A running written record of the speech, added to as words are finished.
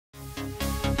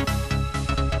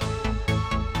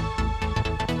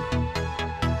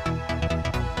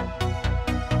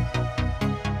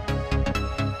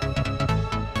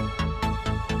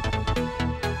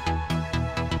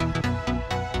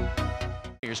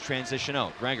transition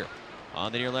out. Gregor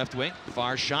on the near left wing.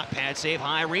 Far shot, pad save,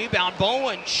 high rebound.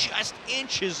 Bowen just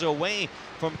inches away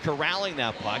from corralling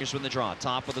that puck. Here's with the draw,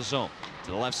 top of the zone.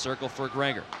 To the left circle for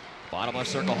Gregor. Bottom left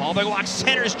circle, Hallberg walks,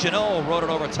 centers, Janot wrote it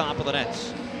over top of the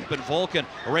nets. But Volkan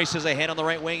races ahead on the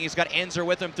right wing. He's got Enzer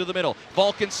with him through the middle.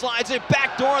 Volkan slides it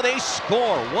back door. They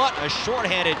score. What a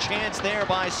shorthanded chance there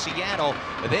by Seattle.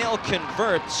 They'll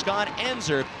convert. Scott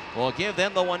Enzer will give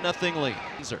them the 1-0 lead.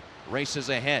 Enzer races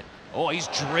ahead. Oh, he's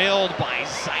drilled by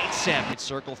Zaitsev.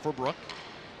 Circle for Brook.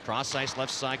 Cross ice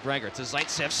left side, Gregor to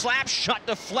Zaitsev. Slap shot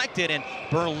deflected, and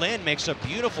Berlin makes a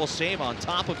beautiful save on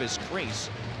top of his crease.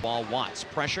 Ball Watts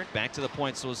pressured back to the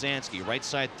point. Slozanski, right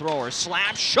side thrower,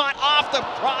 slap shot off the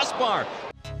crossbar.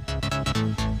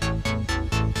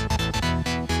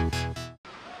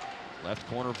 Left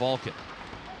corner, Volkan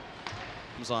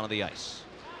comes onto the ice.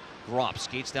 Gropp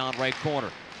skates down right corner,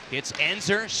 hits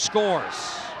Enzer,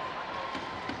 scores.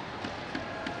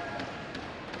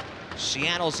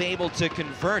 Seattle's able to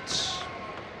convert.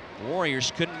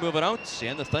 Warriors couldn't move it out,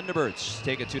 and the Thunderbirds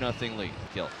take a 2-0 lead.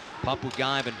 Kill.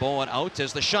 Papugaiv and Bowen out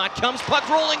as the shot comes. Puck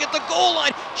rolling at the goal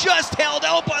line. Just held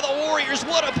out by the Warriors.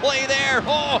 What a play there.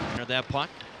 Oh! That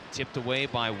puck tipped away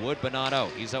by Wood, but not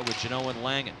out. He's out with Janot and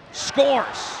Langen.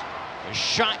 Scores! A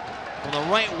shot from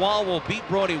the right wall will beat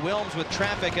Brody Wilms with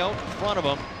traffic out in front of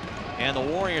him. And the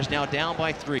Warriors now down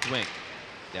by 3. Wing.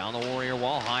 Down the Warrior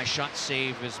wall, high shot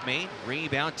save is made.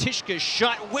 Rebound, Tishka's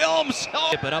shot, Wilms! Oh.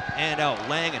 Tip it up and out,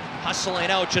 Langen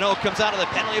hustling out. Janot comes out of the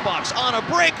penalty box on a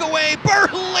breakaway.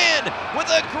 Berlin with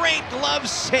a great glove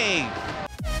save.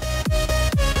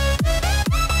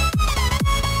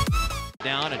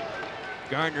 Down and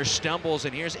Gardner stumbles,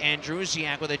 and here's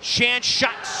Andrusiak with a chance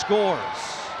shot, scores.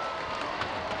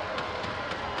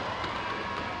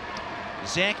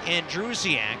 Zach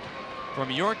Andrusiak from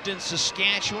Yorkton,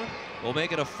 Saskatchewan will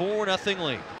make it a 4-0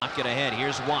 lead. Knock it ahead.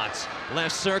 Here's Watts.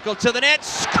 Left circle to the net.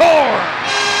 Score!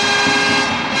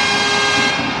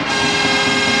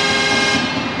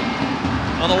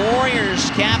 Well, the Warriors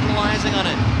capitalizing on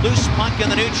a loose puck in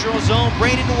the neutral zone.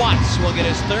 Braden Watts will get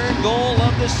his 3rd goal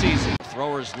of the season.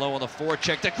 Throwers low on the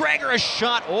forecheck to Gregor. A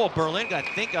shot. Oh, Berlin, I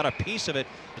think, got a piece of it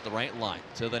at the right line.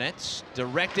 To the nets.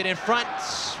 Directed in front.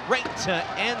 Right to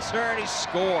Enzer, and he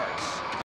scores.